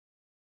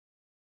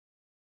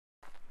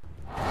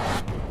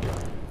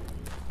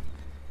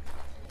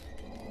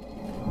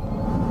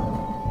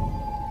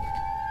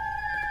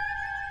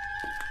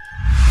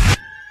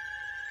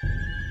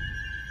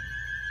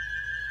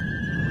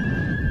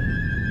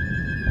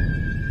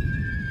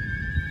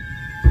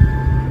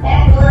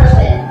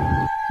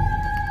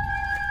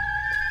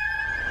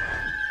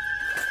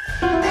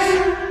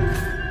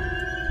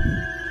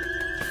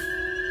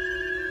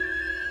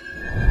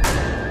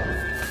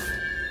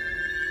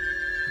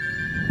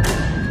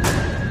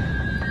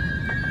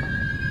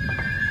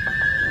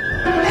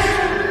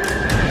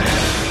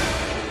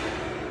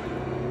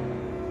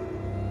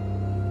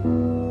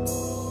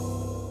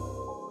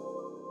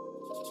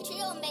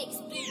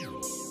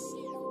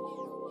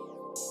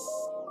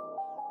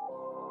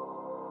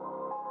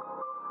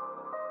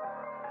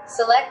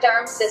Select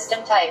arm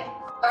system type.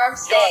 Arm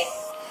stay.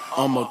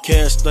 I'm a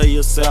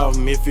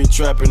CastaliaYoungn if you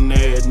trappin'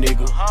 ass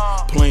nigga.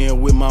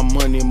 Playing with my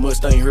money,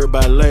 must ain't heard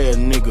by last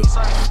nigga.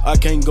 I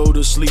can't go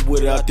to sleep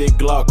without that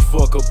Glock,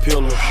 fuck a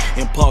pillow.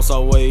 And Pops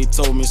always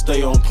told me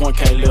stay on point,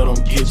 can't let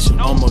them get you.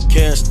 I'm a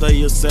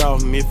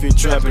CastaliaYoungn if you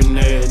trappin'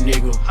 ass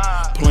nigga.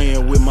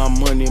 Playing with my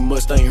money,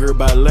 must ain't heard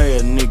by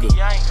last nigga.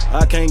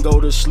 I can't go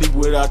to sleep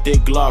without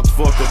that Glock,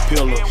 fuck a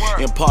pillow.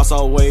 And Pops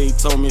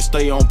always told me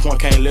stay on point,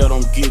 can't let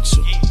them get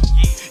you.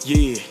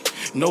 Yeah.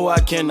 No, I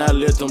cannot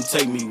let them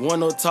take me.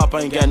 One on top,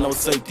 I ain't got no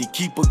safety.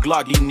 Keep a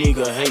Glock, these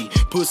nigga hate.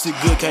 Pussy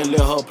good, can't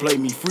let her play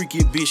me. Freaky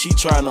bitch, she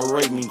tryna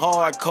rape me.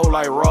 Hardcore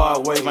like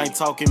Rod Wave, ain't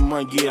talking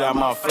money, get out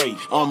my face.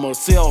 I'm a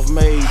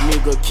self-made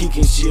nigga,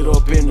 kicking shit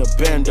up in the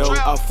bando.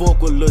 I fuck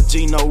with Lil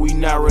Gino, we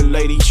not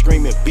related, he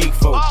screaming big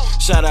folk.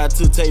 Shout out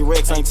to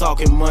Tay-Rex, ain't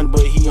talking money,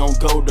 but he on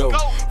go though.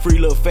 Free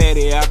Lil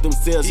Fatty out them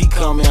cells, he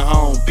coming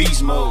home,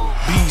 beast mode.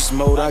 Beast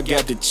mode, I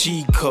got the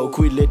cheat code,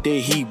 quit let that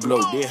heat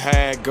blow, that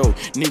how it go.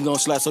 Nigga gon'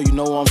 slide so you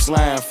know I'm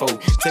slime for.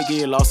 Take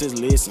your losses,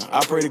 listen.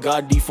 I pray to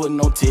God D-foot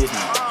no test me.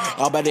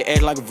 I about to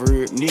act like a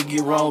verb. Nigga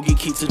get wrong, get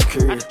kicked to the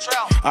curb.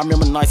 I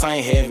remember nights I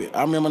ain't have it.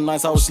 I remember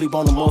nights I was sleep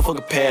on the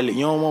motherfucking pallet.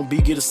 You don't want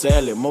beef, get a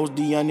salad. Most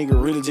these young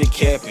niggas really just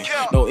capping.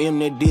 No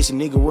internet dissing,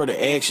 nigga word of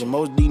action.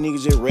 Most these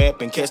niggas just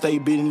rapping. Cast they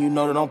beating, you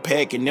know that I'm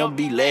packing. Never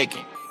be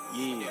lacking.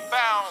 Yeah.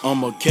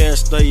 I'm a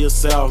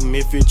CastaliaYoungn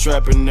if you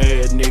trappin'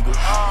 ass nigga.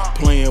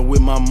 Playing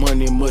with my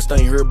money, must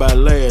ain't heard by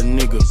last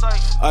nigga.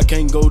 I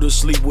can't go to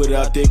sleep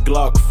without that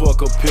Glock,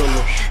 fuck a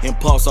pillow. And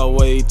Pops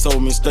always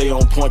told me stay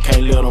on point,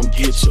 can't let them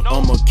get you.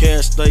 I'm a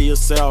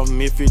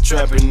CastaliaYoungn if you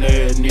trappin'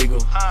 ass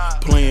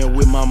nigga. Playing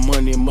with my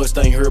money, must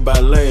ain't heard by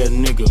last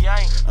nigga.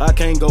 I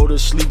can't go to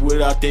sleep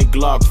without that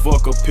Glock,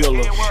 fuck a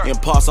pillow.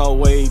 And Pops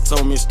always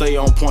told me stay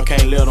on point,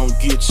 can't let them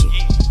get you.